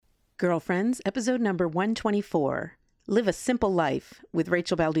Girlfriends, episode number 124, Live a Simple Life with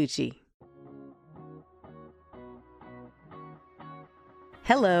Rachel Balducci.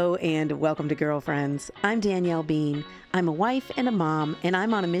 Hello and welcome to Girlfriends. I'm Danielle Bean. I'm a wife and a mom, and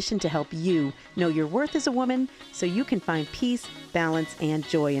I'm on a mission to help you know your worth as a woman so you can find peace, balance, and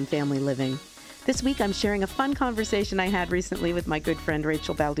joy in family living. This week, I'm sharing a fun conversation I had recently with my good friend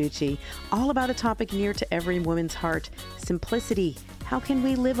Rachel Balducci, all about a topic near to every woman's heart, simplicity. How can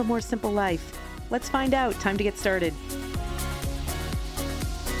we live a more simple life? Let's find out. Time to get started.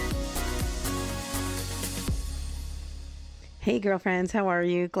 Hey, girlfriends, how are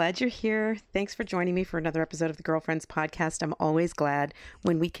you? Glad you're here. Thanks for joining me for another episode of the Girlfriends podcast. I'm always glad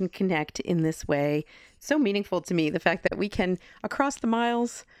when we can connect in this way. So meaningful to me, the fact that we can, across the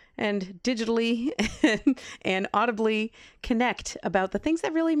miles and digitally and audibly connect about the things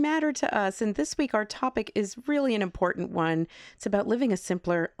that really matter to us. And this week, our topic is really an important one. It's about living a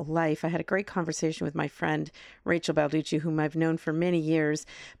simpler life. I had a great conversation with my friend, Rachel Balducci, whom I've known for many years.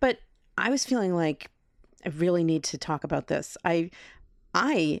 But I was feeling like I really need to talk about this. I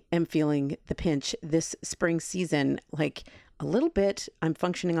am feeling the pinch this spring season, like a little bit. I'm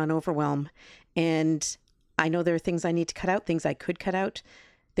functioning on overwhelm, and I know there are things I need to cut out, things I could cut out,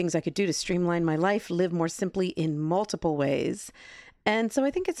 things I could do to streamline my life, live more simply in multiple ways. And so I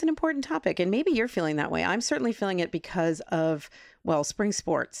think it's an important topic, and maybe you're feeling that way. I'm certainly feeling it because of, well, spring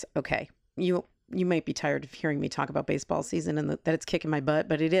sports. Okay. You might be tired of hearing me talk about baseball season and that it's kicking my butt,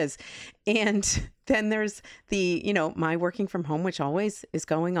 but it is. And then there's my working from home, which always is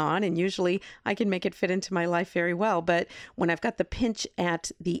going on. And usually I can make it fit into my life very well. But when I've got the pinch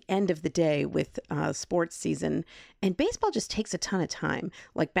at the end of the day with sports season, and baseball just takes a ton of time,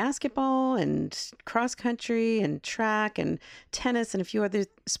 like basketball and cross country and track and tennis and a few other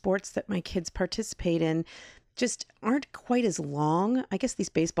sports that my kids participate in, just aren't quite as long. I guess these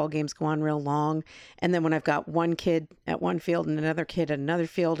baseball games go on real long. And then when I've got one kid at one field and another kid at another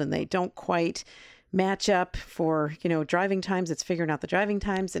field, and they don't quite match up for, driving times, it's figuring out the driving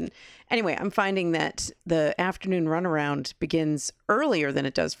times. And anyway, I'm finding that the afternoon runaround begins earlier than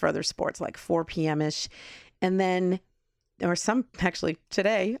it does for other sports, like 4 p.m.-ish. And then, or actually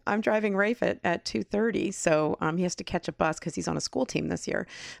today, I'm driving Rafe at 2:30. So he has to catch a bus because he's on a school team this year.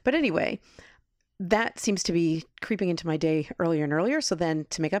 But anyway, that seems to be creeping into my day earlier and earlier. So then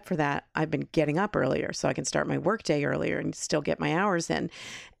to make up for that, I've been getting up earlier so I can start my work day earlier and still get my hours in.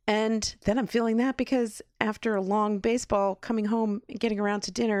 And then I'm feeling that because after a long baseball, coming home and getting around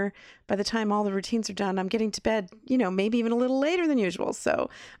to dinner, by the time all the routines are done, I'm getting to bed, maybe even a little later than usual. So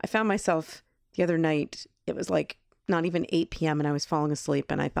I found myself the other night, it was like not even 8 p.m. and I was falling asleep,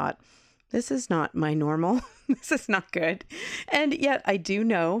 and I thought, this is not my normal. This is not good. And yet I do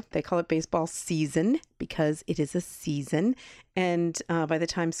know they call it baseball season because it is a season. And by the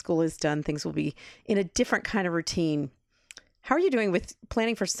time school is done, things will be in a different kind of routine. How are you doing with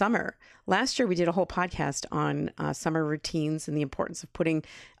planning for summer? Last year, we did a whole podcast on summer routines and the importance of putting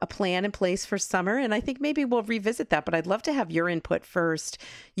a plan in place for summer. And I think maybe we'll revisit that, but I'd love to have your input first.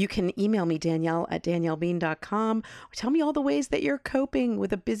 You can email me, Danielle@daniellebean.com. Tell me all the ways that you're coping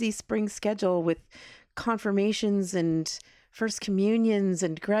with a busy spring schedule with confirmations and first communions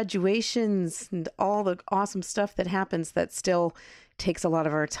and graduations and all the awesome stuff that happens that still takes a lot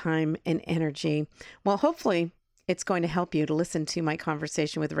of our time and energy. Well, hopefully it's going to help you to listen to my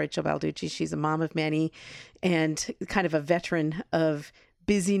conversation with Rachel Balducci. She's a mom of many and kind of a veteran of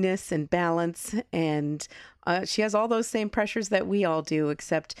busyness and balance. And she has all those same pressures that we all do,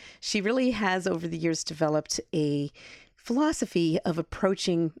 except she really has over the years developed a philosophy of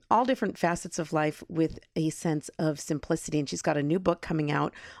approaching all different facets of life with a sense of simplicity. And she's got a new book coming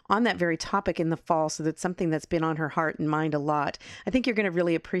out on that very topic in the fall. So that's something that's been on her heart and mind a lot. I think you're going to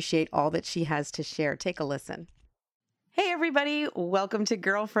really appreciate all that she has to share. Take a listen. Hey, everybody. Welcome to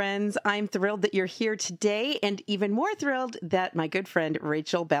Girlfriends. I'm thrilled that you're here today, and even more thrilled that my good friend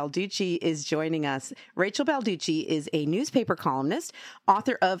Rachel Balducci is joining us. Rachel Balducci is a newspaper columnist,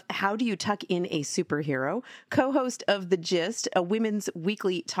 author of How Do You Tuck in a Superhero, co-host of The Gist, a women's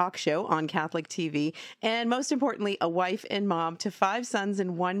weekly talk show on Catholic TV, and most importantly, a wife and mom to 5 sons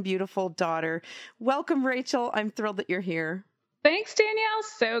and 1 beautiful daughter. Welcome, Rachel. I'm thrilled that you're here. Thanks, Danielle.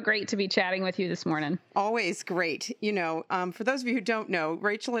 So great to be chatting with you this morning. Always great. For those of you who don't know,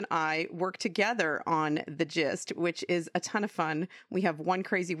 Rachel and I work together on The Gist, which is a ton of fun. We have one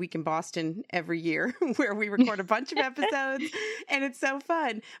crazy week in Boston every year where we record a bunch of episodes, and it's so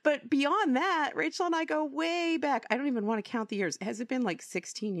fun. But beyond that, Rachel and I go way back. I don't even want to count the years. Has it been like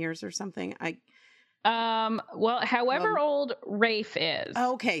 16 years or something? Well, however old Rafe is.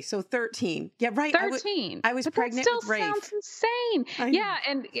 Okay, so 13. Yeah, right. 13. I was But pregnant that with still Rafe. sounds insane. Yeah,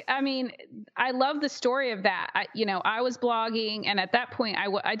 and I mean, I love the story of that. I was blogging, and at that point,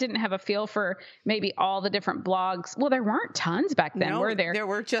 I didn't have a feel for maybe all the different blogs. Well, there weren't tons back then, were there? There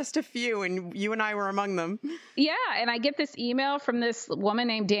were just a few, and you and I were among them. Yeah, and I get this email from this woman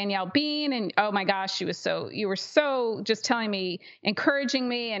named Danielle Bean, and oh my gosh, you were so just telling me, encouraging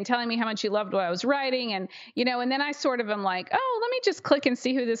me, and telling me how much you loved what I was writing, and and then I sort of am like, oh, let me just click and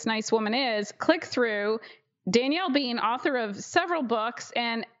see who this nice woman is. Click through. Danielle Bean, author of several books,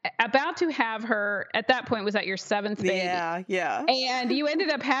 and about to have her, at that point, was at your 7th baby. Yeah. And you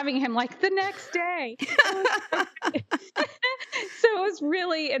ended up having him like the next day. So it was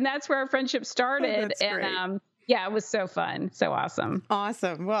really, and that's where our friendship started. That's great. And yeah, it was so fun. So awesome.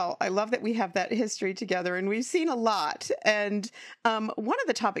 Awesome. Well, I love that we have that history together, and we've seen a lot. And one of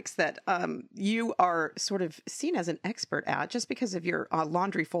the topics that you are sort of seen as an expert at, just because of your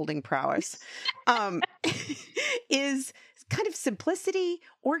laundry folding prowess, is kind of simplicity,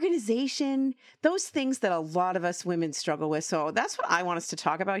 organization, those things that a lot of us women struggle with. So that's what I want us to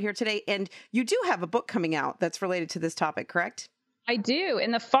talk about here today. And you do have a book coming out that's related to this topic, correct? I do.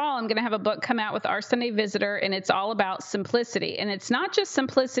 In the fall, I'm going to have a book come out with Our Sunday Visitor, and it's all about simplicity. And it's not just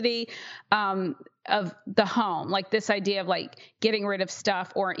simplicity of the home, like this idea of like getting rid of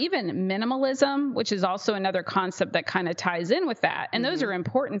stuff, or even minimalism, which is also another concept that kind of ties in with that. And those are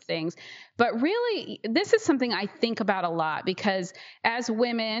important things. But really, this is something I think about a lot, because as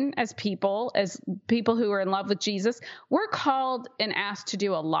women, as people who are in love with Jesus, we're called and asked to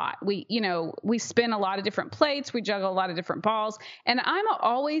do a lot. We spin a lot of different plates, we juggle a lot of different balls. And I'm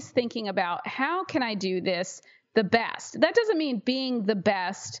always thinking about, how can I do this the best? That doesn't mean being the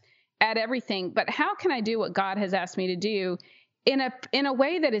best at everything, but how can I do what God has asked me to do in a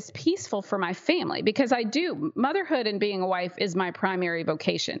way that is peaceful for my family? Because motherhood and being a wife is my primary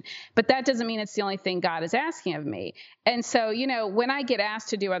vocation, but that doesn't mean it's the only thing God is asking of me. And so, when I get asked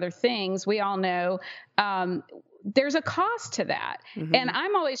to do other things, we all know, there's a cost to that. Mm-hmm. And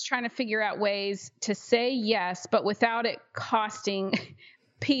I'm always trying to figure out ways to say yes, but without it costing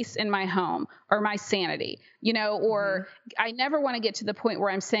peace in my home or my sanity, or I never want to get to the point where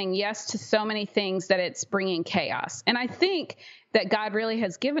I'm saying yes to so many things that it's bringing chaos. And I think that God really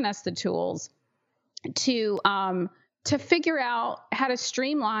has given us the tools to figure out how to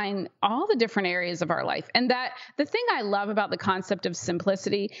streamline all the different areas of our life. And that the thing I love about the concept of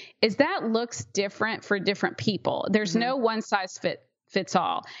simplicity is that looks different for different people. There's no one size fits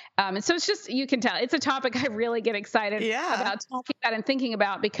all. And so it's just, you can tell it's a topic I really get excited about talking about and thinking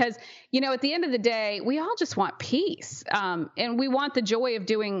about, because, at the end of the day, we all just want peace. And we want the joy of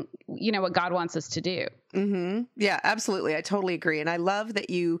doing, what God wants us to do. Mm-hmm. Yeah, absolutely. I totally agree. And I love that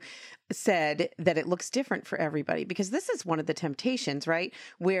you said that it looks different for everybody, because this is one of the temptations, right?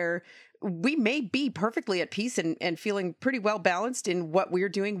 Where we may be perfectly at peace and feeling pretty well balanced in what we're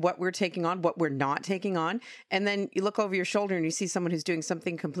doing, what we're taking on, what we're not taking on. And then you look over your shoulder and you see someone who's doing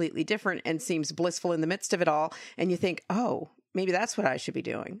something completely different and seems blissful in the midst of it all. And you think, oh, maybe that's what I should be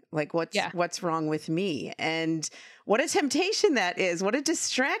doing. Like, what's wrong with me? And what a temptation that is. What a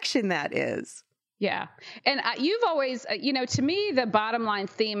distraction that is. Yeah. And you've always, to me, the bottom line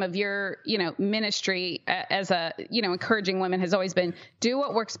theme of your, ministry as a, encouraging women has always been, do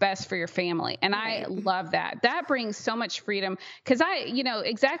what works best for your family. And I love that. That brings so much freedom, because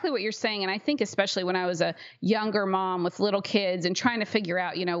exactly what you're saying. And I think especially when I was a younger mom with little kids and trying to figure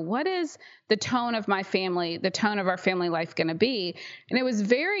out, what is the tone of my family, the tone of our family life going to be? And it was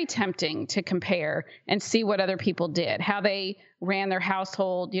very tempting to compare and see what other people did, how they ran their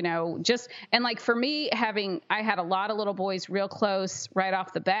household, and like for me, I had a lot of little boys real close right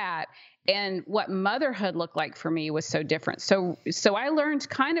off the bat, and what motherhood looked like for me was so different. So I learned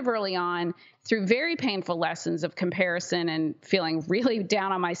kind of early on through very painful lessons of comparison and feeling really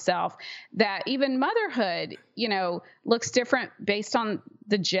down on myself that even motherhood, looks different based on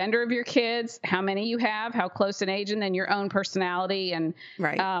the gender of your kids, how many you have, how close in age, and then your own personality and,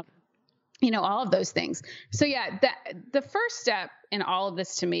 right. All of those things. So yeah, the first step in all of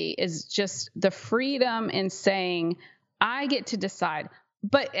this to me is just the freedom in saying, I get to decide.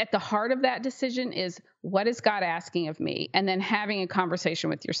 But at the heart of that decision is, what is God asking of me? And then having a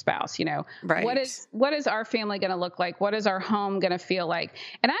conversation with your spouse, right. What is our family going to look like? What is our home going to feel like?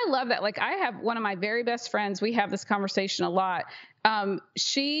 And I love that. Like, I have one of my very best friends. We have this conversation a lot.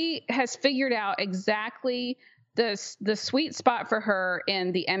 She has figured out exactly the sweet spot for her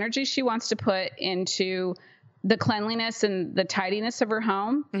in the energy she wants to put into the cleanliness and the tidiness of her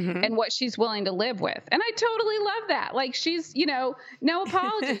home and what she's willing to live with. And I totally love that. Like she's, no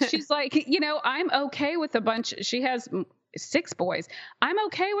apologies. She's like, I'm okay with she has 6 boys. I'm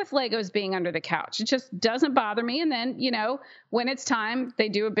okay with Legos being under the couch. It just doesn't bother me. And then, when it's time, they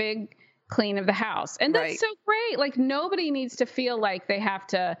do a big clean of the house. And that's so great. Like nobody needs to feel like they have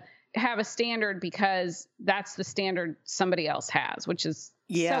to have a standard because that's the standard somebody else has, which is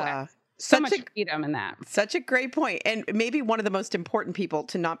so much freedom in that. Such a great point. And maybe one of the most important people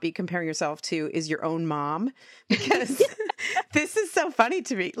to not be comparing yourself to is your own mom, because this is so funny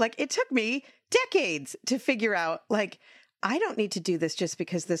to me. Like it took me decades to figure out, like, I don't need to do this just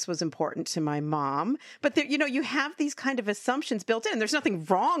because this was important to my mom. But there, you have these kind of assumptions built in. There's nothing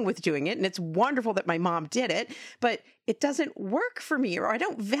wrong with doing it. And it's wonderful that my mom did it, but it doesn't work for me, or I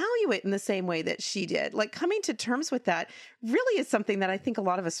don't value it in the same way that she did. Like coming to terms with that really is something that I think a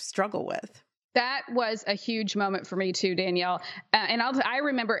lot of us struggle with. That was a huge moment for me too, Danielle. And I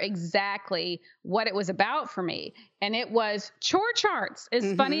remember exactly what it was about for me. And it was chore charts,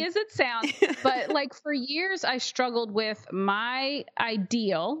 as funny as it sounds. But like for years, I struggled with my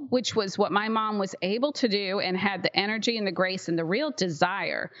ideal, which was what my mom was able to do and had the energy and the grace and the real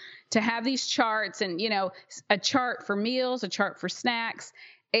desire to have these charts and, a chart for meals, a chart for snacks.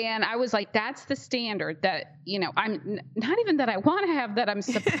 And I was like, that's the standard that, I'm not even that I want to have, that I'm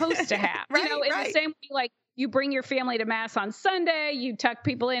supposed to have. The same way, like you bring your family to mass on Sunday, you tuck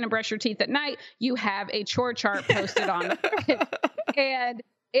people in and brush your teeth at night, you have a chore chart posted on the fridge. And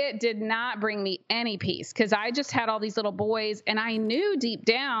it did not bring me any peace because I just had all these little boys and I knew deep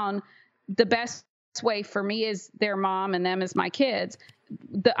down the best way for me is their mom and them as my kids.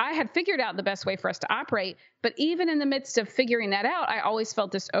 I had figured out the best way for us to operate, but even in the midst of figuring that out, I always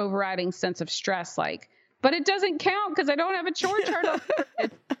felt this overriding sense of stress, like, but it doesn't count because I don't have a chore chart.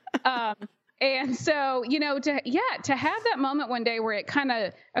 And so, to have that moment one day where it kind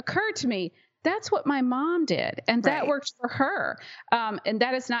of occurred to me, that's what my mom did. And that worked for her. And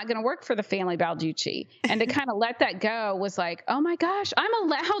that is not going to work for the family Balducci. And to kind of let that go was like, oh my gosh, I'm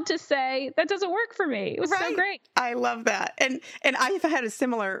allowed to say that doesn't work for me. It was so great. I love that. And I've had a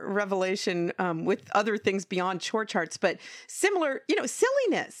similar revelation with other things beyond chore charts, but similar,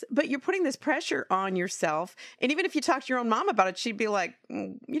 silliness, but you're putting this pressure on yourself. And even if you talk to your own mom about it, she'd be like,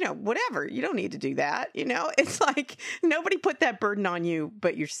 whatever, you don't need to do that. It's like nobody put that burden on you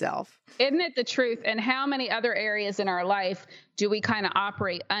but yourself. Isn't it the truth? And how many other areas in our life do we kind of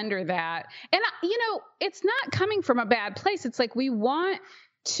operate under that? And, it's not coming from a bad place. It's like we want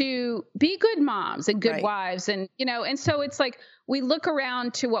to be good moms and good wives. And, and so it's like we look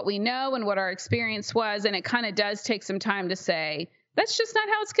around to what we know and what our experience was. And it kind of does take some time to say, that's just not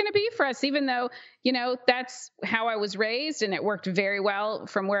how it's going to be for us, even though, that's how I was raised and it worked very well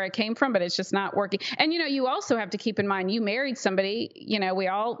from where I came from, but it's just not working. And, you also have to keep in mind, you married somebody, we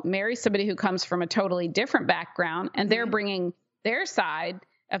all marry somebody who comes from a totally different background and they're bringing their side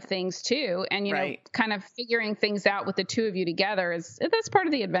of things too. And, kind of figuring things out with the two of you together that's part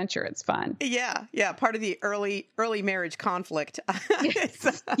of the adventure. It's fun. Yeah. Yeah. Part of the early marriage conflict.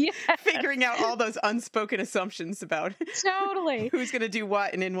 Figuring out all those unspoken assumptions about who's going to do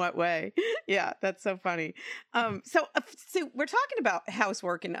what and in what way. Yeah. That's so funny. So we're talking about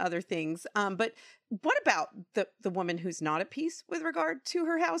housework and other things. But what about the woman who's not at peace with regard to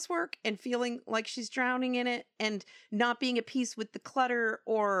her housework and feeling like she's drowning in it and not being at peace with the clutter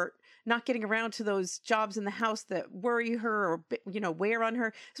or not getting around to those jobs in the house that worry her or, wear on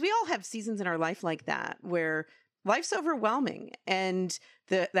her? Because we all have seasons in our life like that where life's overwhelming and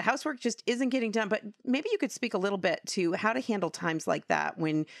the housework just isn't getting done. But maybe you could speak a little bit to how to handle times like that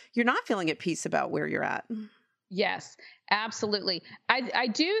when you're not feeling at peace about where you're at. Yes, absolutely. I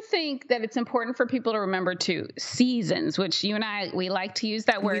do think that it's important for people to remember too, seasons, which you and we like to use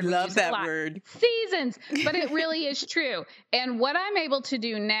that word. We love that word. Seasons, but it really is true. And what I'm able to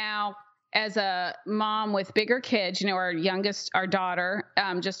do now as a mom with bigger kids, our daughter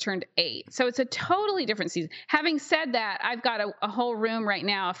just turned 8. So it's a totally different season. Having said that, I've got a whole room right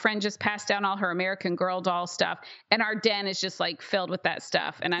now. A friend just passed down all her American Girl doll stuff. And our den is just like filled with that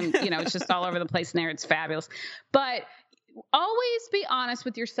stuff. And I'm, it's just all over the place in there. It's fabulous. But always be honest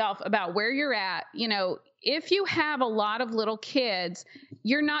with yourself about where you're at. If you have a lot of little kids,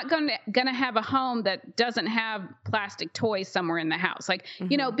 you're not going to have a home that doesn't have plastic toys somewhere in the house. Like,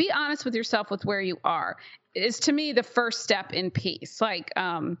 be honest with yourself with where you are is to me the first step in peace. Like,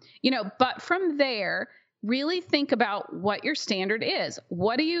 but from there, really think about what your standard is.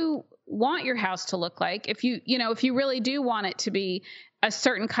 What do you want your house to look like? If you really do want it to be a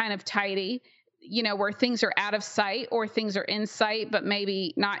certain kind of tidy, where things are out of sight or things are in sight, but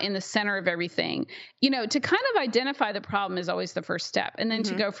maybe not in the center of everything. To kind of identify the problem is always the first step. And then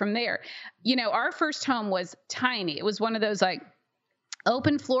to go from there. Our first home was tiny. It was one of those like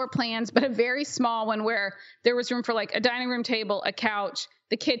open floor plans, but a very small one where there was room for like a dining room table, a couch,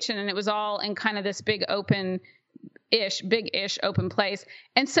 the kitchen, and it was all in kind of this big big-ish open place.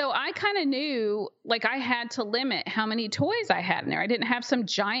 And so I kind of knew like I had to limit how many toys I had in there. I didn't have some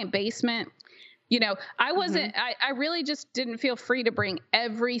giant basement. I wasn't, I really just didn't feel free to bring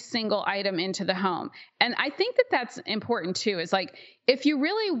every single item into the home. And I think that that's important too, is like, if you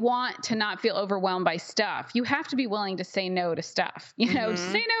really want to not feel overwhelmed by stuff, you have to be willing to say no to stuff, say no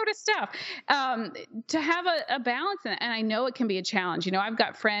to stuff, to have a balance in it. And I know it can be a challenge. I've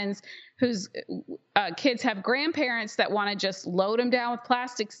got friends whose kids have grandparents that want to just load them down with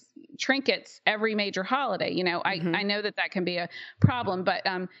plastic trinkets every major holiday. I know that can be a problem, but,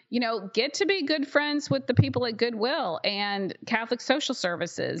 get to be good friends with the people at Goodwill and Catholic Social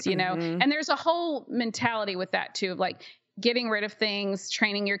Services, and there's a whole mentality with that too, of like getting rid of things,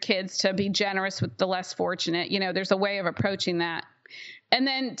 training your kids to be generous with the less fortunate. There's a way of approaching that. And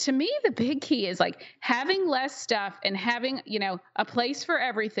then to me, the big key is like having less stuff and having, a place for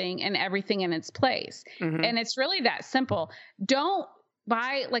everything and everything in its place. And it's really that simple. Don't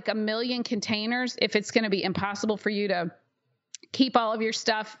buy like a million containers if it's going to be impossible for you to keep all of your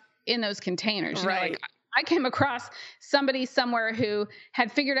stuff in those containers. Right. I came across somebody somewhere who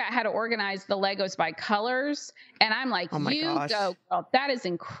had figured out how to organize the Legos by colors. And I'm like, go, girl. That is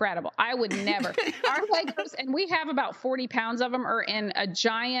incredible. I would never. Our Legos, and we have about 40 pounds of them, are in a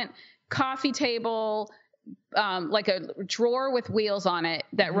giant coffee table, like a drawer with wheels on it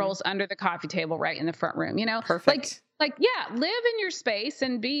that rolls under the coffee table right in the front room. Perfect. Like, live in your space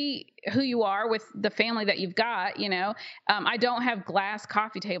and be who you are with the family that you've got, I don't have glass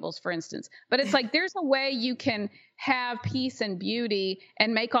coffee tables, for instance, but it's like, there's a way you can have peace and beauty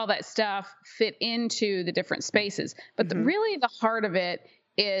and make all that stuff fit into the different spaces. But really the heart of it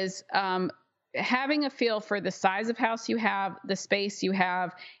is, having a feel for the size of house you have, the space you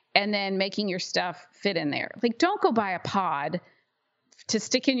have, and then making your stuff fit in there. Like, don't go buy a pod to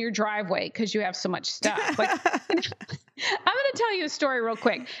stick in your driveway because you have so much stuff. Like, I'm going to tell you a story real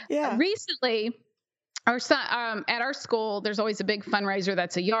quick. Yeah. Recently, our son, at our school, there's always a big fundraiser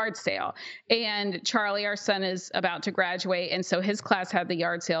that's a yard sale. And Charlie, our son, is about to graduate. And so his class had the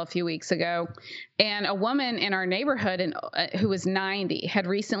yard sale a few weeks ago. And a woman in our neighborhood who was 90 had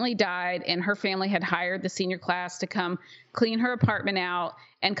recently died, and her family had hired the senior class to come clean her apartment out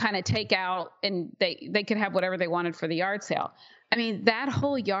and kind of take out, and they could have whatever they wanted for the yard sale. I mean, that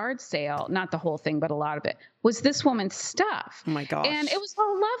whole yard sale, not the whole thing, but a lot of it, was this woman's stuff. Oh my gosh. And it was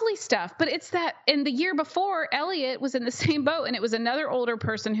all lovely stuff. But it's that in the year before, Elliot was in the same boat, and it was another older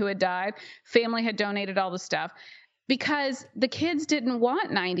person who had died. Family had donated all the stuff because the kids didn't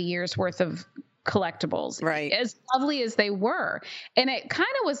want 90 years worth of collectibles, right? As lovely as they were. And it kind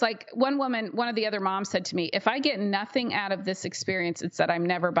of was like one of the other moms said to me, if I get nothing out of this experience, it's that I'm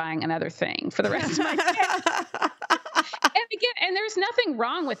never buying another thing for the rest of my life. And there's nothing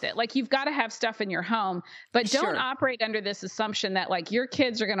wrong with it. Like, you've got to have stuff in your home, but don't operate under this assumption that like your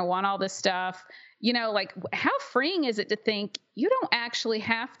kids are going to want all this stuff. Like, how freeing is it to think you don't actually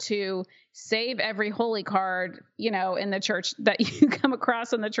have to save every holy card, in the church that you come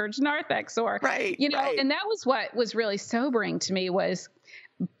across in the church narthex, or, right. And that was what was really sobering to me, was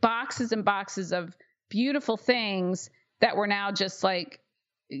boxes and boxes of beautiful things that were now just like,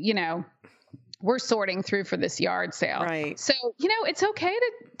 we're sorting through for this yard sale. Right. So, it's okay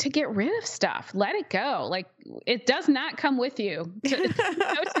to get rid of stuff. Let it go. Like, it does not come with you to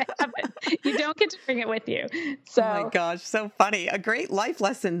heaven. You don't get to bring it with you. So, oh my gosh, so funny. A great life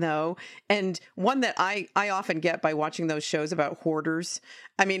lesson though. And one that I often get by watching those shows about hoarders.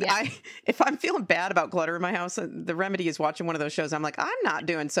 I mean, if I'm feeling bad about clutter in my house, the remedy is watching one of those shows. I'm like, I'm not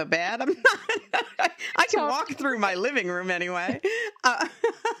doing so bad. I'm not, I can walk through my living room anyway.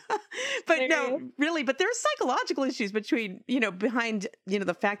 But no, really, but there's psychological issues behind,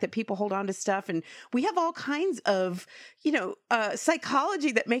 the fact that people hold on to stuff, and we have all kinds of,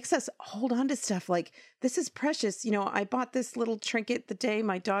 psychology that makes us hold on to stuff. Like, this is precious. I bought this little trinket the day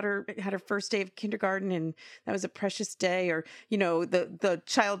my daughter had her first day of kindergarten, and that was a precious day. Or, the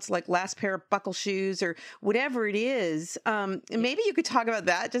child's like last pair of buckle shoes, or whatever it is. Maybe you could talk about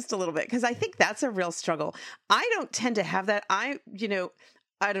that just a little bit, because I think that's a real struggle. I don't tend to have that. I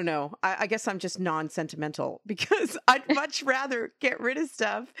don't know. I guess I'm just non-sentimental, because I'd much rather get rid of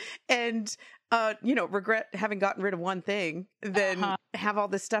stuff and regret having gotten rid of one thing than have all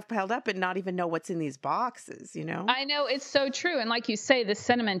this stuff piled up and not even know what's in these boxes, I know, it's so true. And like you say, the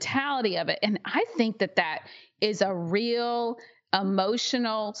sentimentality of it. And I think that is a real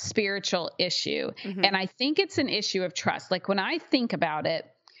emotional, spiritual issue. Mm-hmm. And I think it's an issue of trust. Like when I think about it,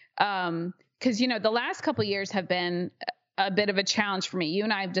 because, the last couple of years have been a bit of a challenge for me. You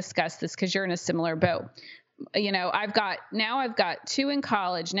and I have discussed this because you're in a similar boat. I've got 2 in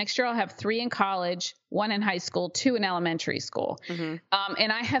college. Next year I'll have 3 in college, 1 in high school, 2 in elementary school. Mm-hmm.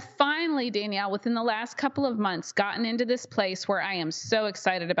 And I have finally, Danielle, within the last couple of months, gotten into this place where I am so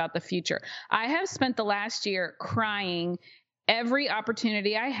excited about the future. I have spent the last year crying every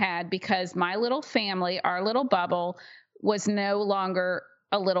opportunity I had because my little family, our little bubble, was no longer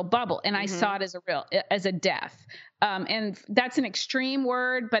a little bubble. And I saw it as a death. And that's an extreme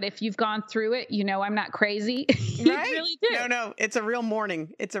word, but if you've gone through it, I'm not crazy. You Right? really do. No, it's a real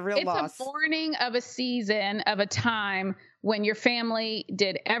mourning. It's a real loss. It's a mourning of a season, of a time when your family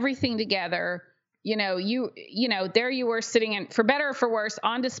did everything together. There you were sitting in, for better or for worse,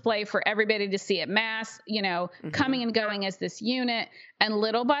 on display for everybody to see at mass, coming and going as this unit. And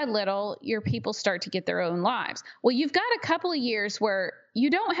little by little, your people start to get their own lives. Well, you've got a couple of years where you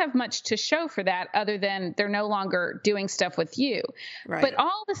don't have much to show for that other than they're no longer doing stuff with you. Right. But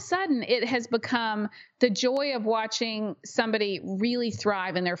all of a sudden, it has become the joy of watching somebody really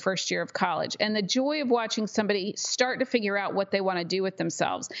thrive in their first year of college and the joy of watching somebody start to figure out what they want to do with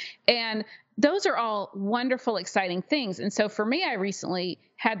themselves. And those are all wonderful, exciting things. And so for me, I recently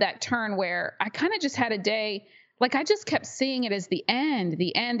had that turn where I kind of just had a day, like I just kept seeing it as the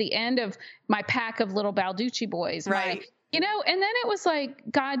end of my pack of little Balducci boys. Right. And then it was like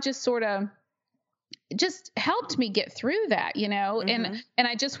God just sort of just helped me get through that, and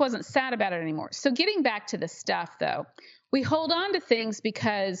I just wasn't sad about it anymore. So getting back to the stuff though, we hold on to things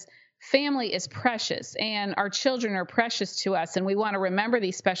because family is precious and our children are precious to us and we want to remember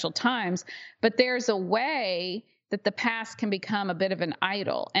these special times, but there's a way that the past can become a bit of an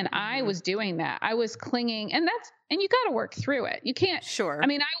idol. And I was doing that. I was clinging, and you got to work through it. You can't. Sure. I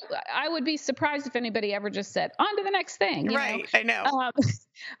mean, I would be surprised if anybody ever just said, on to the next thing. Right. I know.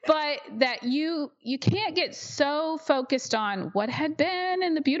 But that you can't get so focused on what had been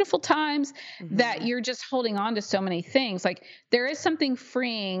and the beautiful times that you're just holding on to so many things. Like there is something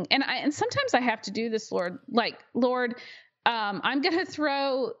freeing. And sometimes I have to do this, Lord, I'm going to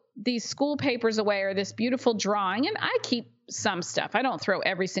throw these school papers away or this beautiful drawing. And I keep some stuff. I don't throw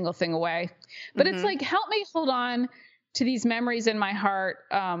every single thing away, but it's like, help me hold on to these memories in my heart,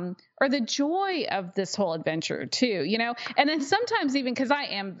 or the joy of this whole adventure too, and then sometimes even cause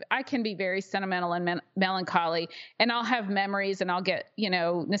I can be very sentimental and melancholy, and I'll have memories and I'll get,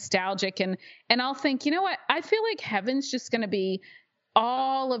 nostalgic and I'll think, you know what, I feel like heaven's just going to be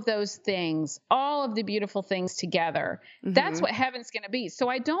all of those things, all of the beautiful things together. That's what heaven's going to be. So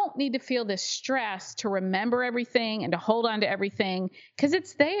I don't need to feel this stress to remember everything and to hold on to everything because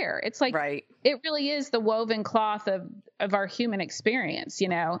it's there. It's like, It really is the woven cloth of our human experience.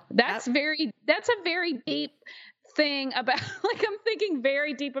 That's a very deep thing about, like, I'm thinking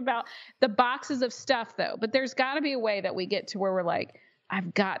very deep about the boxes of stuff though, but there's got to be a way that we get to where we're like,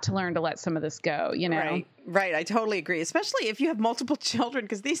 I've got to learn to let some of this go, Right. I totally agree, especially if you have multiple children,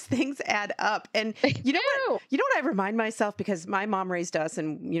 because these things add up. And you know what I remind myself, because my mom raised us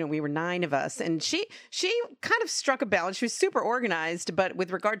and, we were 9 of us, and she kind of struck a balance. She was super organized, but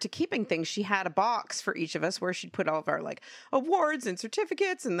with regard to keeping things, she had a box for each of us where she'd put all of our like awards and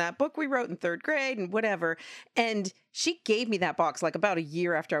certificates and that book we wrote in 3rd grade and whatever. And she gave me that box like about a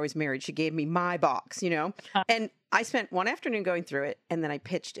year after I was married. She gave me my box, and I spent one afternoon going through it, and then I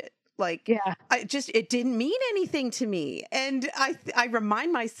pitched it. It didn't mean anything to me. And I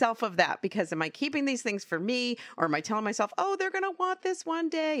remind myself of that, because am I keeping these things for me, or am I telling myself, oh, they're going to want this one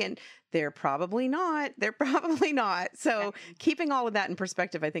day? And they're probably not. So keeping all of that in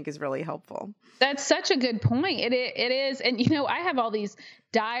perspective, I think, is really helpful. That's such a good point. It is. And, I have all these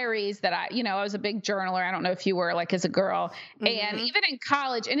diaries that I was a big journaler. I don't know if you were, like, as a girl, and even in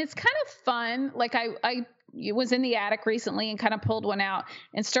college, and it's kind of fun. Like I was in the attic recently and kind of pulled one out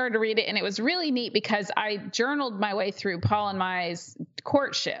and started to read it. And it was really neat because I journaled my way through Paul and Mai's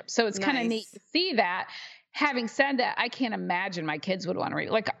courtship. So it's kind of neat to see that. Having said that, I can't imagine my kids would want to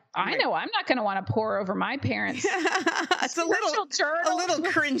read. Like, I know I'm not going to want to pour over my parents. It's a little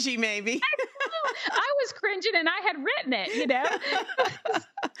cringy, maybe. I was cringing and I had written it,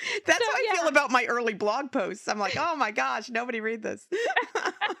 That's how I feel about my early blog posts. I'm like, oh my gosh, nobody read this.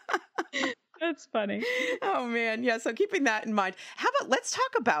 That's funny. Oh man. Yeah. So keeping that in mind, how about let's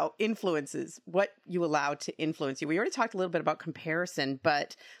talk about influences, what you allow to influence you. We already talked a little bit about comparison,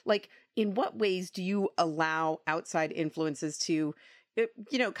 but like in what ways do you allow outside influences to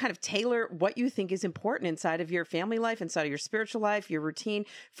kind of tailor what you think is important inside of your family life, inside of your spiritual life, your routine?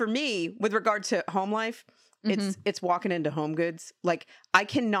 For me, with regard to home life, it's walking into Home Goods. Like I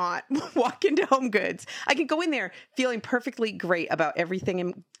cannot walk into Home Goods. I can go in there feeling perfectly great about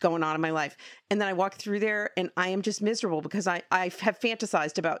everything going on in my life. And then I walk through there and I am just miserable because I have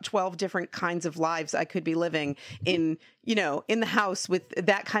fantasized about 12 different kinds of lives I could be living in, in the house with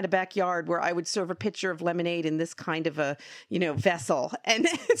that kind of backyard where I would serve a pitcher of lemonade in this kind of a, vessel. And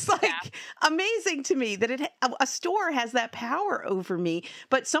it's like amazing to me that a store has that power over me,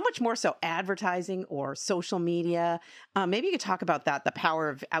 but so much more so advertising or social media. Maybe you could talk about that, the power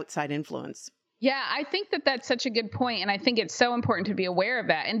of outside influence. Yeah, I think that that's such a good point. And I think it's so important to be aware of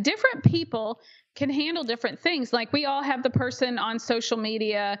that. And different people can handle different things. Like we all have the person on social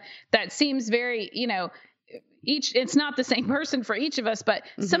media that seems very, it's not the same person for each of us, but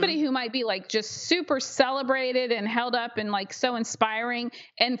somebody who might be like just super celebrated and held up and like so inspiring.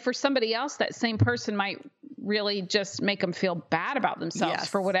 And for somebody else, that same person might really just make them feel bad about themselves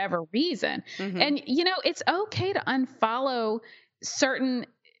for whatever reason. And, it's okay to unfollow certain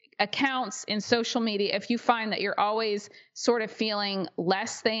accounts in social media if you find that you're always sort of feeling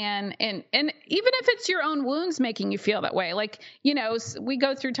less than, and even if it's your own wounds making you feel that way, like, we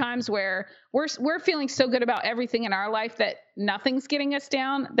go through times where we're feeling so good about everything in our life that nothing's getting us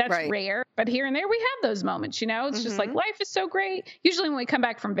down. That's rare, but here and there we have those moments, it's just like life is so great. Usually when we come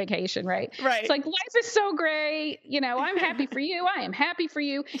back from vacation, right? It's like life is so great. I'm happy for you. I am happy for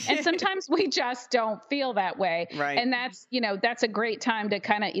you. And sometimes we just don't feel that way. And that's, that's a great time to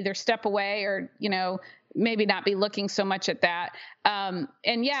kind of either step away or, maybe not be looking so much at that. And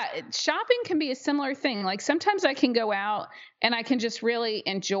shopping can be a similar thing. Like sometimes I can go out and I can just really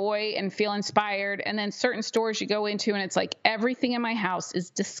enjoy and feel inspired. And then certain stores you go into and it's like everything in my house is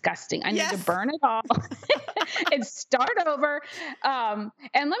disgusting. I need to burn it all and start over. And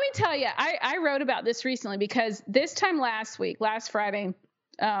let me tell you, I wrote about this recently because this time last Friday,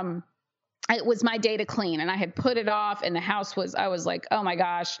 it was my day to clean and I had put it off and I was like, oh my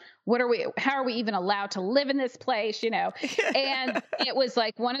gosh, how are we even allowed to live in this place? And it was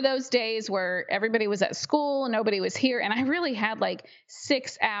like one of those days where everybody was at school, nobody was here. And I really had like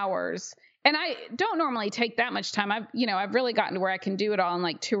 6 hours. And I don't normally take that much time. I've really gotten to where I can do it all in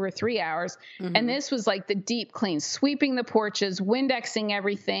like 2 or 3 hours. And this was like the deep clean, sweeping the porches, Windexing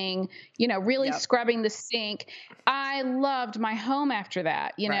everything, really scrubbing the sink. I loved my home after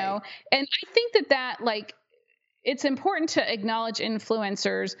that, know, and I think that like, it's important to acknowledge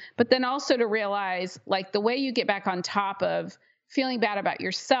influencers, but then also to realize like the way you get back on top of feeling bad about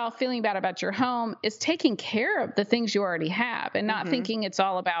yourself, feeling bad about your home is taking care of the things you already have and not thinking it's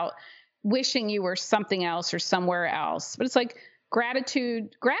all about wishing you were something else or somewhere else. But it's like gratitude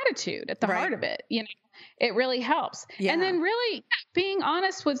at the heart of it. It really helps. And then really being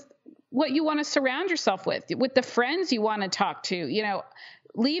honest with what you want to surround yourself with the friends you want to talk to,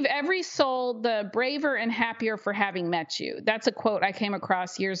 leave every soul the braver and happier for having met you. That's a quote I came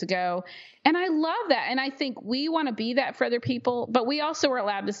across years ago. And I love that. And I think we want to be that for other people, but we also are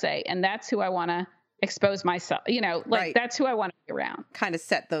allowed to say, and that's who I want to expose myself, that's who I want to be around. Kind of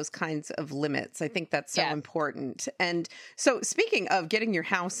set those kinds of limits. I think that's so important. And so speaking of getting your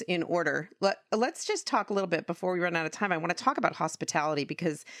house in order, let's just talk a little bit before we run out of time. I want to talk about hospitality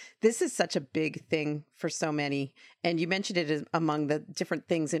because this is such a big thing for so many. And you mentioned it as among the different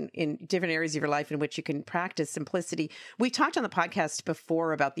things in different areas of your life in which you can practice simplicity. We talked on the podcast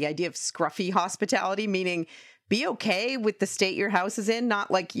before about the idea of scruffy hospitality, meaning be okay with the state your house is in. Not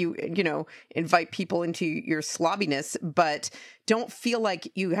like you invite people into your slobbiness, but don't feel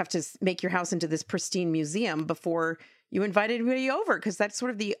like you have to make your house into this pristine museum before you invite anybody over, because that's sort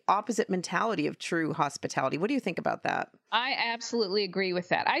of the opposite mentality of true hospitality. What do you think about that? I absolutely agree with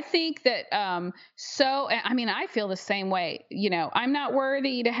that. I think that, I feel the same way. I'm not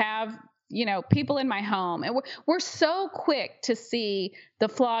worthy to have people in my home, and we're so quick to see the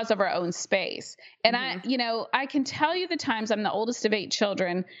flaws of our own space. And I can tell you the times, I'm the oldest of 8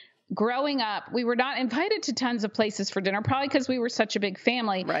 children. Growing up, we were not invited to tons of places for dinner, probably because we were such a big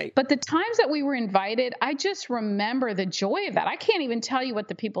family. Right. But the times that we were invited, I just remember the joy of that. I can't even tell you what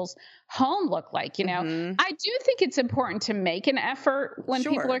the people's home looked like. I do think it's important to make an effort when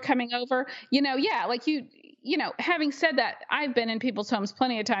people are coming over. Having said that, I've been in people's homes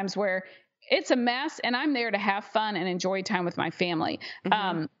plenty of times where it's a mess and I'm there to have fun and enjoy time with my family.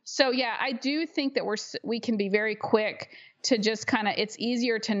 I do think that we can be very quick to just kind of, it's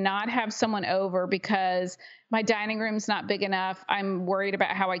easier to not have someone over because my dining room's not big enough. I'm worried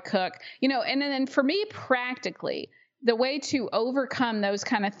about how I cook, and then for me, practically, the way to overcome those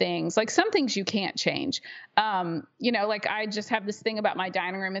kind of things, like some things you can't change. Like I just have this thing about my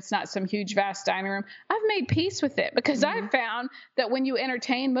dining room. It's not some huge, vast dining room. I've made peace with it because I've found that when you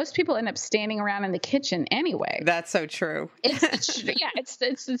entertain, most people end up standing around in the kitchen anyway. That's so true.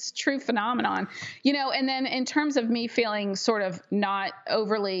 It's true phenomenon, and then in terms of me feeling sort of not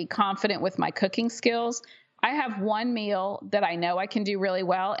overly confident with my cooking skills, I have one meal that I know I can do really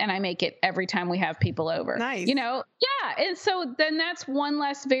well, and I make it every time we have people over. Nice. Yeah. And so then that's one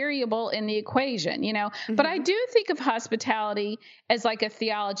less variable in the equation, But I do think of hospitality as like a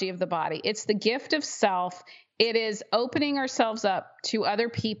theology of the body. It's the gift of self. It is opening ourselves up to other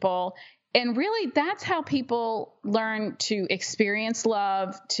people. And really, that's how people learn to experience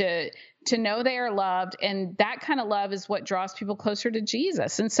love, to know they are loved. And that kind of love is what draws people closer to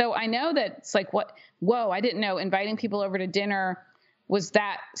Jesus. And so I know that it's like, whoa, I didn't know inviting people over to dinner was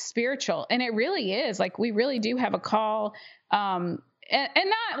that spiritual. And it really is. Like, we really do have a call, and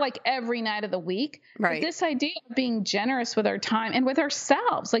not like every night of the week, right. But this idea of being generous with our time and with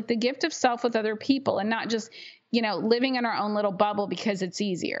ourselves, like the gift of self with other people, and not just, living in our own little bubble because it's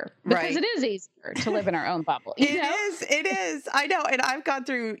easier. Because It is easier to live in our own bubble. It is. I know. And I've gone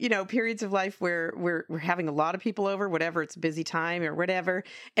through, periods of life where we're having a lot of people over, whatever, it's a busy time or whatever.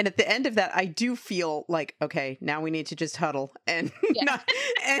 And at the end of that, I do feel like, okay, now we need to just huddle and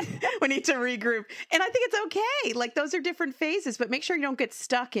and we need to regroup. And I think it's okay. Like, those are different phases, but make sure you don't get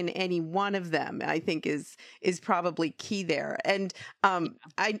stuck in any one of them, I think is probably key there. And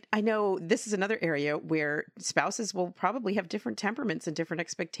I know this is another area where spouses will probably have different temperaments and different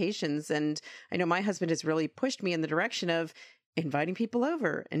expectations. And I know my husband has really pushed me in the direction of inviting people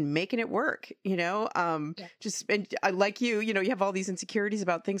over and making it work, just, and I like you have all these insecurities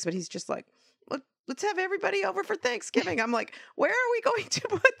about things, but he's just like, let's have everybody over for Thanksgiving. I'm like, where are we going to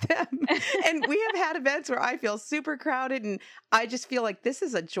put them? And we have had events where I feel super crowded, and I just feel like this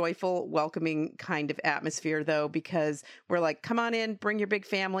is a joyful, welcoming kind of atmosphere, though, because we're like, come on in, bring your big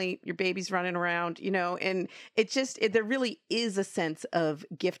family, your baby's running around, and there really is a sense of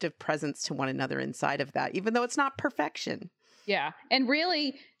gift of presence to one another inside of that, even though it's not perfection. Yeah. And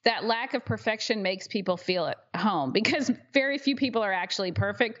really, that lack of perfection makes people feel at home because very few people are actually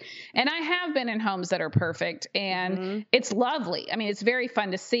perfect. And I have been in homes that are perfect, and it's lovely. I mean, it's very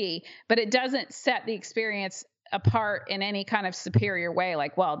fun to see, but it doesn't set the experience apart in any kind of superior way.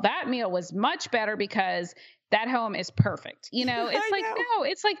 Like, well, that meal was much better because that home is perfect. It's like, no,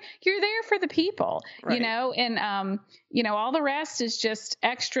 it's like you're there for the people, right. And, all the rest is just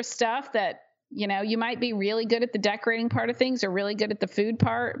extra stuff that, you might be really good at the decorating part of things or really good at the food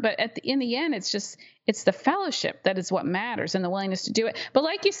part, but in the end, it's the fellowship that is what matters and the willingness to do it. But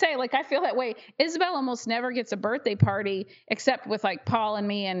like you say, like, I feel that way. Isabel almost never gets a birthday party except with like Paul and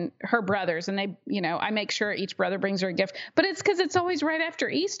me and her brothers. And they, I make sure each brother brings her a gift, but it's because it's always right after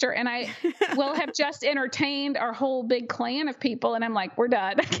Easter. And I will have just entertained our whole big clan of people. And I'm like, we're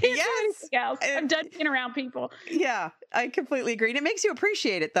done. I can't do anything else. I'm done being around people. Yeah, I completely agree. And it makes you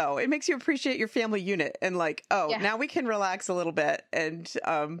appreciate it, though. It makes you appreciate your family unit and like, now we can relax a little bit and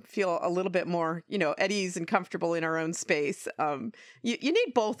feel a little bit more, at ease and comfortable in our own space. You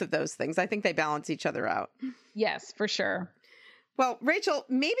need both of those things. I think they balance each other out. Yes, for sure. Well, Rachel,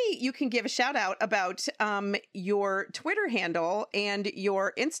 maybe you can give a shout out about your Twitter handle and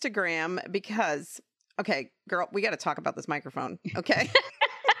your Instagram because, okay, girl, we got to talk about this microphone. Okay.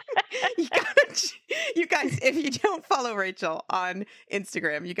 You guys, if you don't follow Rachel on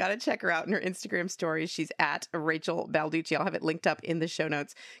Instagram, you got to check her out in her Instagram stories. She's at Rachel Balducci. I'll have it linked up in the show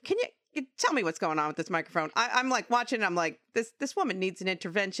notes. Can you tell me what's going on with this microphone? I'm like watching. I'm like, this woman needs an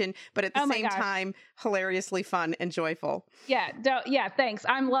intervention, but at the same time, hilariously fun and joyful. Yeah. Thanks.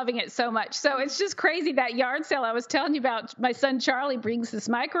 I'm loving it so much. So it's just crazy, that yard sale I was telling you about. My son Charlie brings this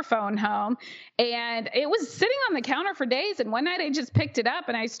microphone home, and it was sitting on the counter for days. And one night I just picked it up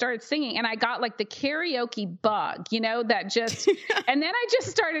and I started singing, and I got like the karaoke bug, that just, and then I just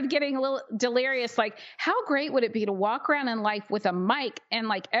started getting a little delirious. Like, how great would it be to walk around in life with a mic, and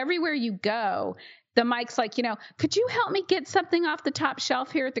like everywhere you go, the mic's like, could you help me get something off the top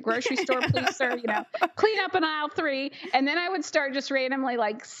shelf here at the grocery store, please, sir? Clean up in aisle 3. And then I would start just randomly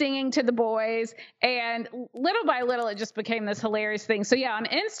like singing to the boys. And little by little, it just became this hilarious thing. So yeah, on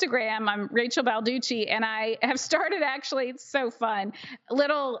Instagram, I'm Rachel Balducci, and I have started, actually, it's so fun, a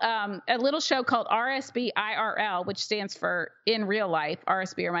little show called RSB IRL, which stands for in real life.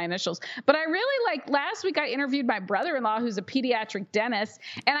 RSB are my initials. But I really last week I interviewed my brother-in-law, who's a pediatric dentist.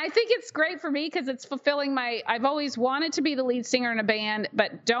 And I think it's great for me because it's it's fulfilling I've always wanted to be the lead singer in a band,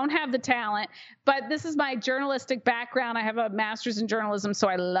 but don't have the talent. But this is my journalistic background. I have a master's in journalism, so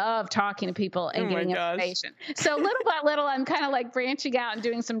I love talking to people and getting information. So little by little, I'm kind of like branching out and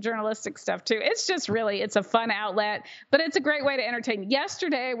doing some journalistic stuff too. It's just it's a fun outlet, but it's a great way to entertain.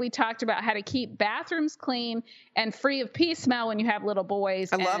 Yesterday, we talked about how to keep bathrooms clean and free of pee smell when you have little boys.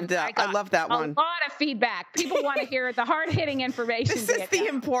 I love that. I love that one. A lot of feedback. People want to hear the hard-hitting information. This is the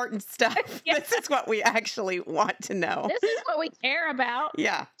important stuff. Yes. This is what we actually want to know. This is what we care about.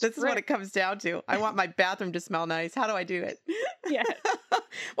 Yeah, this is what it comes down to. I want my bathroom to smell nice. How do I do it? Yeah.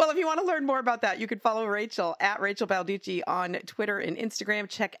 Well, if you want to learn more about that, you can follow Rachel at Rachel Balducci on Twitter and Instagram.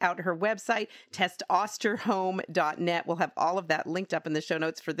 Check out her website, testosterhome.net. We'll have all of that linked up in the show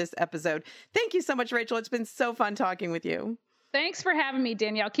notes for this episode. Thank you so much, Rachel. It's been so fun talking with you. Thanks for having me,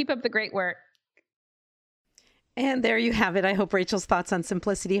 Danielle. Keep up the great work. And there you have it. I hope Rachel's thoughts on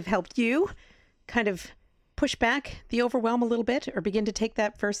simplicity have helped you kind of push back the overwhelm a little bit or begin to take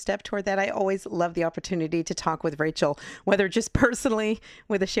that first step toward that. I always love the opportunity to talk with Rachel, whether just personally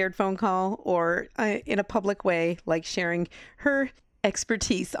with a shared phone call or in a public way, like sharing her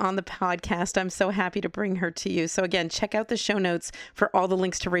expertise on the podcast. I'm so happy to bring her to you. So again, check out the show notes for all the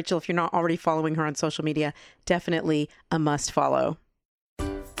links to Rachel. If you're not already following her on social media, definitely a must follow.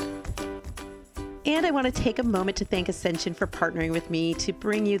 And I want to take a moment to thank Ascension for partnering with me to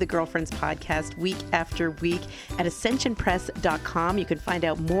bring you the Girlfriends podcast week after week. At ascensionpress.com, you can find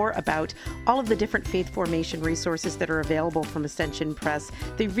out more about all of the different faith formation resources that are available from Ascension Press.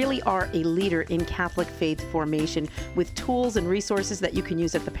 They really are a leader in Catholic faith formation with tools and resources that you can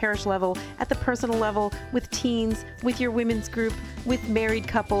use at the parish level, at the personal level, with teens, with your women's group, with married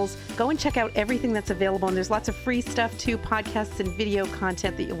couples. Go and check out everything that's available. And there's lots of free stuff too, podcasts and video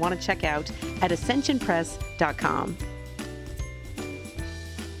content that you'll want to check out at ascensionpress.com.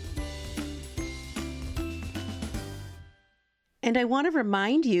 And I want to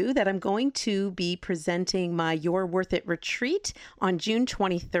remind you that I'm going to be presenting my You're Worth It retreat on June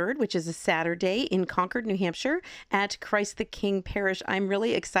 23rd, which is a Saturday in Concord, New Hampshire at Christ the King Parish. I'm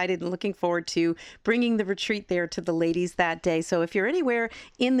really excited and looking forward to bringing the retreat there to the ladies that day. So if you're anywhere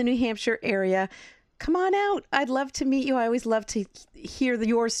in the New Hampshire area, come on out. I'd love to meet you. I always love to hear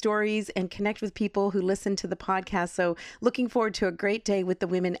your stories and connect with people who listen to the podcast. So looking forward to a great day with the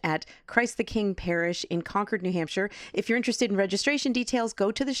women at Christ the King Parish in Concord, New Hampshire. If you're interested in registration details,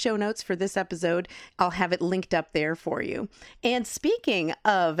 go to the show notes for this episode. I'll have it linked up there for you. And speaking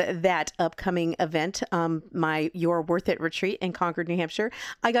of that upcoming event, my You're Worth It retreat in Concord, New Hampshire,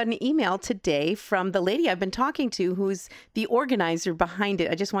 I got an email today from the lady I've been talking to who's the organizer behind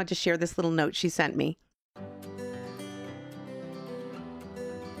it. I just wanted to share this little note she sent me.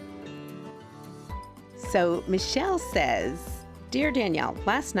 So Michelle says, "Dear Danielle,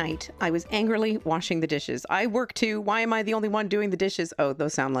 last night I was angrily washing the dishes. I work too. Why am I the only one doing the dishes?" Oh,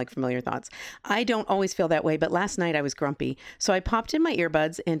 those sound like familiar thoughts. I don't always feel that way, but last night I was grumpy. So I popped in my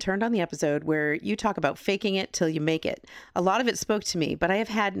earbuds and turned on the episode where you talk about faking it till you make it. A lot of it spoke to me, but I have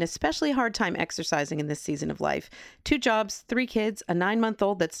had an especially hard time exercising in this season of life. 2 jobs, 3 kids, a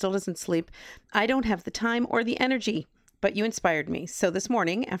 9-month-old that still doesn't sleep. I don't have the time or the energy. But you inspired me. So this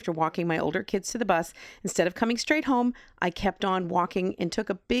morning, after walking my older kids to the bus, instead of coming straight home, I kept on walking and took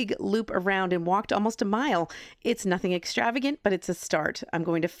a big loop around and walked almost a mile. It's nothing extravagant, but it's a start. I'm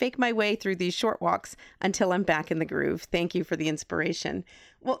going to fake my way through these short walks until I'm back in the groove. Thank you for the inspiration.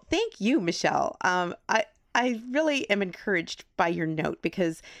 Well, thank you, Michelle. I really am encouraged by your note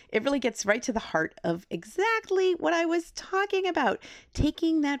because it really gets right to the heart of exactly what I was talking about.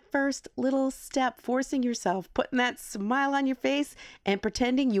 Taking that first little step, forcing yourself, putting that smile on your face and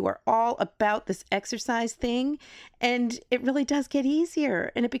pretending you are all about this exercise thing. And it really does get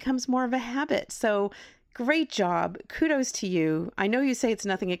easier and it becomes more of a habit. So great job. Kudos to you. I know you say it's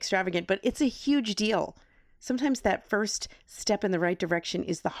nothing extravagant, but it's a huge deal. Sometimes that first step in the right direction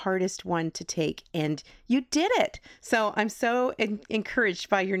is the hardest one to take, and you did it. So I'm so encouraged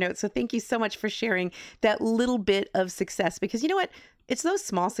by your note. So thank you so much for sharing that little bit of success, because you know what? It's those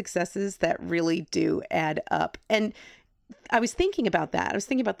small successes that really do add up. And I was thinking about that. I was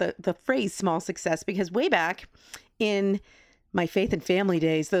thinking about the phrase small success, because way back in my Faith and Family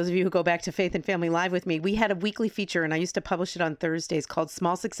days, those of you who go back to Faith and Family Live with me, we had a weekly feature and I used to publish it on Thursdays called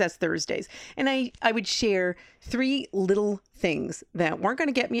Small Success Thursdays. And I would share 3 little things that weren't going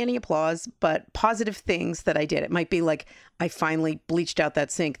to get me any applause, but positive things that I did. It might be like, I finally bleached out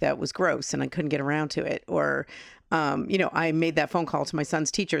that sink that was gross and I couldn't get around to it. Or, I made that phone call to my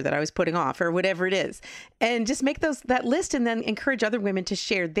son's teacher that I was putting off, or whatever it is. And just make that list and then encourage other women to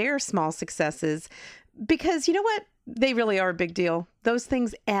share their small successes. Because you know what? They really are a big deal. Those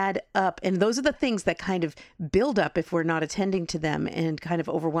things add up. And those are the things that kind of build up if we're not attending to them and kind of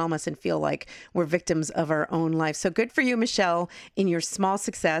overwhelm us and feel like we're victims of our own life. So good for you, Michelle, in your small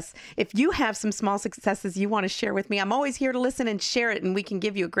success. If you have some small successes you want to share with me, I'm always here to listen and share it. And we can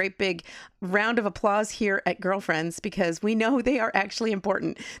give you a great big round of applause here at Girlfriends because we know they are actually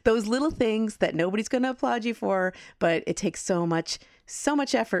important. Those little things that nobody's going to applaud you for, but it takes so much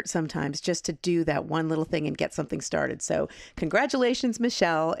effort sometimes just to do that one little thing and get something started. So congratulations,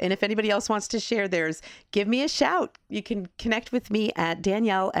 Michelle. And if anybody else wants to share theirs, give me a shout. You can connect with me at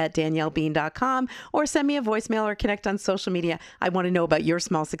Danielle@DanielleBean.com or send me a voicemail or connect on social media. I want to know about your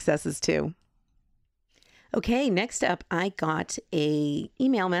small successes too. Okay, next up, I got a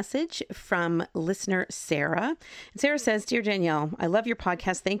email message from listener Sarah. And Sarah says, Dear Danielle, I love your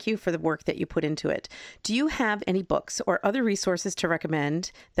podcast. Thank you for the work that you put into it. Do you have any books or other resources to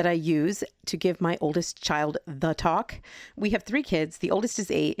recommend that I use to give my oldest child the talk? We have 3 kids. The oldest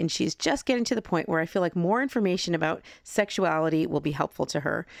is 8, and she's just getting to the point where I feel like more information about sexuality will be helpful to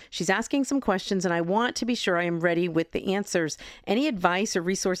her. She's asking some questions, and I want to be sure I am ready with the answers. Any advice or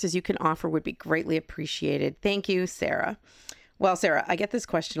resources you can offer would be greatly appreciated. Thank you, Sarah. Well, Sarah, I get this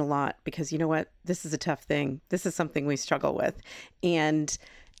question a lot because you know what? This is a tough thing. This is something we struggle with. And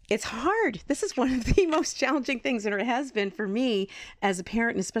it's hard. This is one of the most challenging things, and it has been for me as a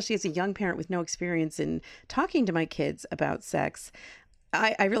parent, and especially as a young parent with no experience in talking to my kids about sex.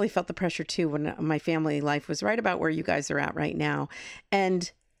 I really felt the pressure too when my family life was right about where you guys are at right now.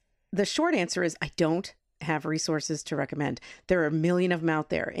 And the short answer is I don't have resources to recommend. There are a million of them out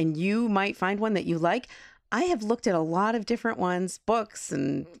there, and you might find one that you like. I have looked at a lot of different ones, books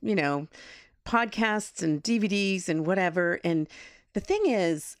and, podcasts and DVDs and whatever. And the thing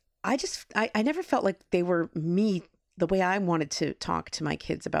is, I never felt like they were me the way I wanted to talk to my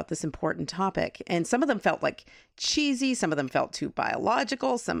kids about this important topic. And some of them felt like cheesy. Some of them felt too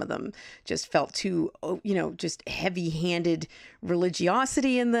biological. Some of them just felt too, just heavy-handed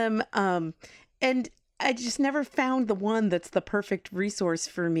religiosity in them. And I just never found the one that's the perfect resource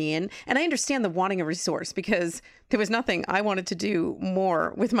for me. And I understand the wanting a resource because there was nothing I wanted to do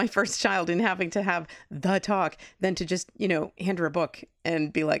more with my first child in having to have the talk than to just, hand her a book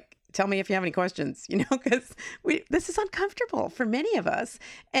and be like, tell me if you have any questions, because this is uncomfortable for many of us.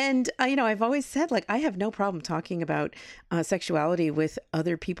 And, I've always said, I have no problem talking about sexuality with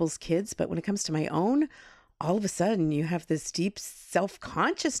other people's kids. But when it comes to my own, all of a sudden you have this deep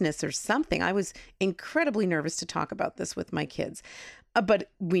self-consciousness or something. I was incredibly nervous to talk about this with my kids,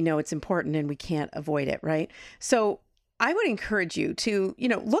 but we know it's important and we can't avoid it, right? So I would encourage you to,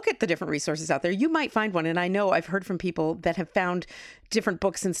 look at the different resources out there. You might find one. And I know I've heard from people that have found different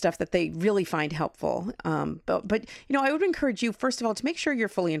books and stuff that they really find helpful. But I would encourage you, first of all, to make sure you're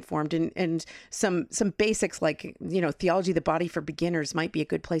fully informed and some basics like, Theology of the Body for Beginners might be a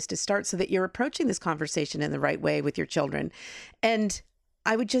good place to start so that you're approaching this conversation in the right way with your children. And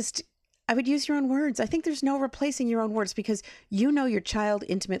I would use your own words. I think there's no replacing your own words because you know your child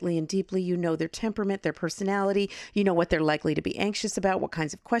intimately and deeply. You know their temperament, their personality. You know what they're likely to be anxious about, what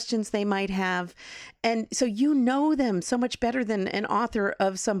kinds of questions they might have. And so you know them so much better than an author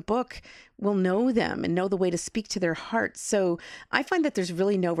of some book will know them and know the way to speak to their hearts. So I find that there's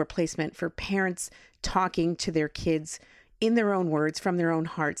really no replacement for parents talking to their kids in their own words, from their own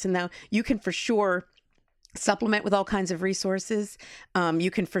hearts. And now you can for sure supplement with all kinds of resources. You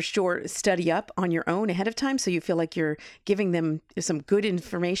can for sure study up on your own ahead of time so you feel like you're giving them some good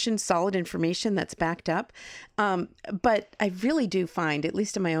information, solid information that's backed up. But I really do find, at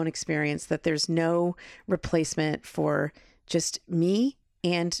least in my own experience, that there's no replacement for just me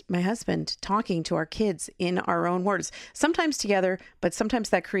and my husband talking to our kids in our own words, sometimes together, but sometimes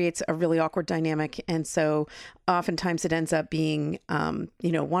that creates a really awkward dynamic. And so oftentimes it ends up being,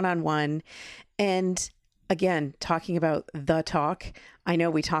 one-on-one. And again, talking about the talk. I know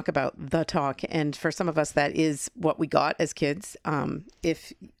we talk about the talk, and for some of us, that is what we got as kids.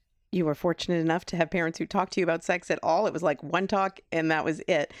 If you were fortunate enough to have parents who talked to you about sex at all, it was like one talk and that was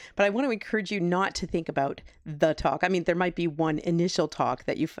it. But I want to encourage you not to think about the talk. I mean, there might be one initial talk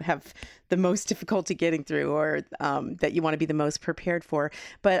that you have the most difficulty getting through or that you want to be the most prepared for.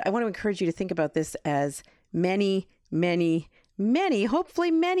 But I want to encourage you to think about this as many, hopefully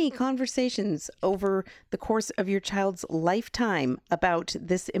many conversations over the course of your child's lifetime about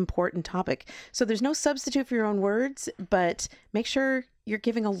this important topic. So there's no substitute for your own words, but make sure you're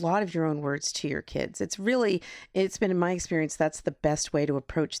giving a lot of your own words to your kids. It's been in my experience, that's the best way to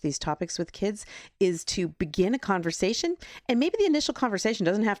approach these topics with kids is to begin a conversation. And maybe the initial conversation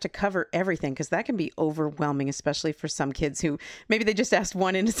doesn't have to cover everything because that can be overwhelming, especially for some kids who maybe they just asked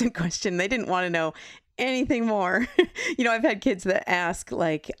one innocent question. They didn't want to know anything more. I've had kids that ask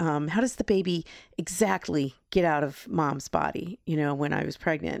like, how does the baby exactly get out of mom's body, when I was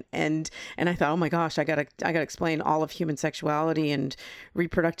pregnant? And I thought, oh my gosh, I gotta explain all of human sexuality and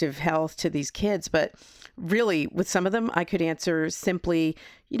reproductive health to these kids. But really, with some of them, I could answer simply,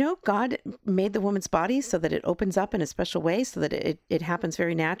 God made the woman's body so that it opens up in a special way so that it happens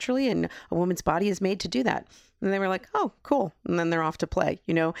very naturally, and a woman's body is made to do that. And they were like, oh, cool. And then they're off to play,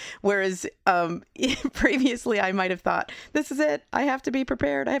 Whereas previously I might have thought, this is it. I have to be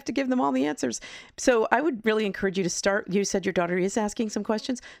prepared. I have to give them all the answers. So I would really encourage you to start. You said your daughter is asking some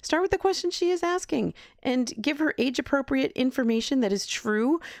questions. Start with the questions she is asking and give her age-appropriate information that is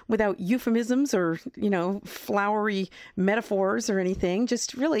true without euphemisms or, flowery metaphors or anything.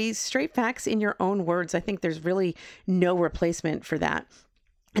 Just really straight facts in your own words. I think there's really no replacement for that.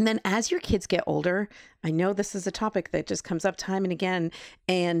 And then as your kids get older, I know this is a topic that just comes up time and again.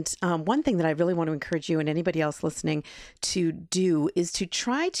 And one thing that I really want to encourage you and anybody else listening to do is to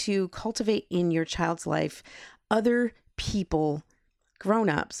try to cultivate in your child's life other people,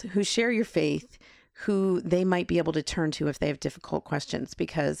 grown-ups, who share your faith, who they might be able to turn to if they have difficult questions,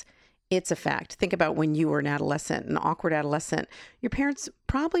 because it's a fact. Think about when you were an adolescent, an awkward adolescent. Your parents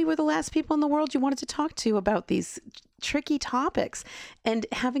probably were the last people in the world you wanted to talk to about these tricky topics. And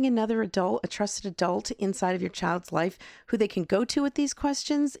having another adult, a trusted adult inside of your child's life who they can go to with these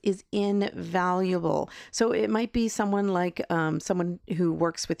questions is invaluable. So it might be someone like someone who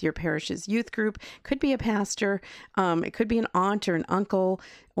works with your parish's youth group, could be a pastor, it could be an aunt or an uncle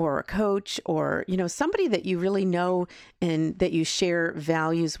or a coach, or, somebody that you really know and that you share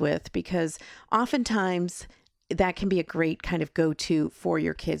values with, because oftentimes that can be a great kind of go-to for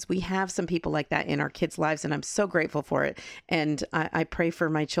your kids. We have some people like that in our kids' lives, and I'm so grateful for it. And I pray for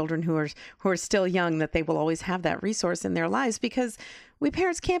my children who are still young that they will always have that resource in their lives, because we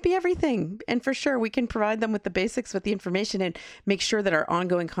parents can't be everything. And for sure, we can provide them with the basics, with the information, and make sure that our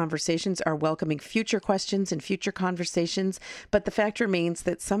ongoing conversations are welcoming future questions and future conversations. But the fact remains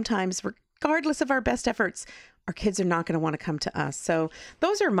that sometimes, regardless of our best efforts, our kids are not going to want to come to us. So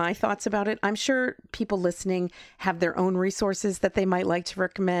those are my thoughts about it. I'm sure people listening have their own resources that they might like to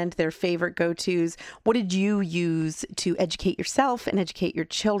recommend, their favorite go-tos. What did you use to educate yourself and educate your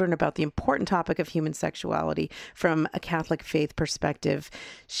children about the important topic of human sexuality from a Catholic faith perspective?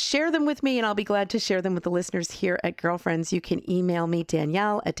 Share them with me, and I'll be glad to share them with the listeners here at Girlfriends. You can email me,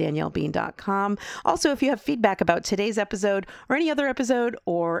 Danielle@daniellebean.com. Also, if you have feedback about today's episode or any other episode,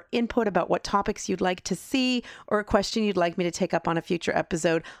 or input about what topics you'd like to see, or a question you'd like me to take up on a future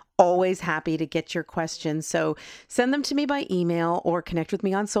episode, always happy to get your questions. So send them to me by email, or connect with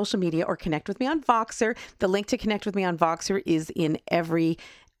me on social media, or connect with me on Voxer. The link to connect with me on Voxer is in every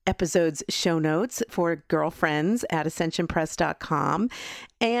episode's show notes for Girlfriends at ascensionpress.com.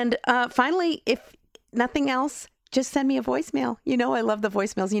 And finally, if nothing else, just send me a voicemail. I love the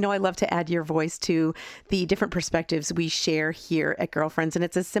voicemails. I love to add your voice to the different perspectives we share here at Girlfriends. And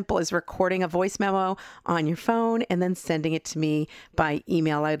it's as simple as recording a voice memo on your phone and then sending it to me by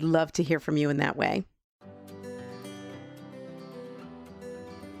email. I'd love to hear from you in that way.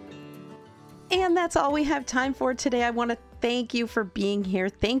 And that's all we have time for today. I want to thank you for being here.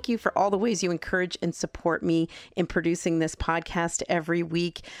 Thank you for all the ways you encourage and support me in producing this podcast every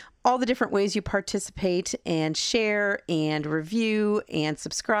week. All the different ways you participate and share and review and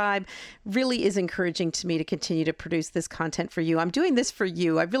subscribe really is encouraging to me to continue to produce this content for you. I'm doing this for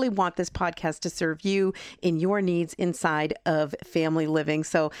you. I really want this podcast to serve you in your needs inside of family living.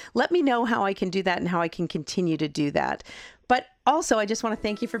 So let me know how I can do that and how I can continue to do that. But also, I just want to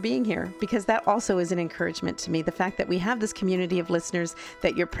thank you for being here, because that also is an encouragement to me. The fact that we have this community of listeners,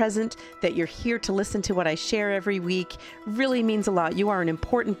 that you're present, that you're here to listen to what I share every week, really means a lot. You are an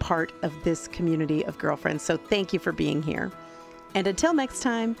important part of this community of girlfriends. So thank you for being here. And until next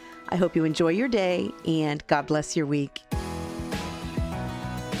time, I hope you enjoy your day and God bless your week.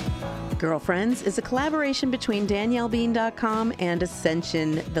 Girlfriends is a collaboration between DanielleBean.com and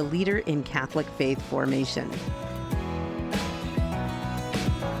Ascension, the leader in Catholic faith formation.